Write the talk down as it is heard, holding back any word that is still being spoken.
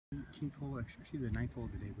18th hole, actually the 9th hole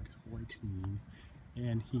of the day, but it's hole 18.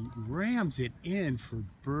 And he rams it in for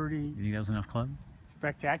birdie. You think that was enough club?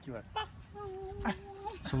 Spectacular.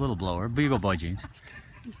 It's a little blower. Beagle boy, James.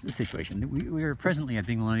 The situation. We are presently at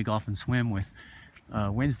Bingalone Golf and Swim with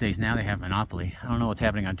Wednesdays. Now they have Monopoly. I don't know what's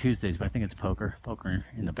happening on Tuesdays, but I think it's poker. Poker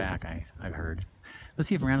in the back, I've heard. Let's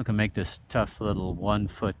see if Randall can make this tough little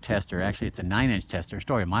 1-foot tester. Actually, it's a 9-inch tester,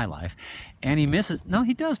 story of my life. And he misses. No,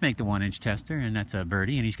 he does make the 1-inch tester, and that's a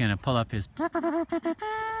birdie. And he's going to pull up his...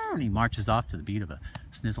 And he marches off to the beat of a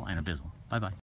snizzle and a bizzle. Bye-bye.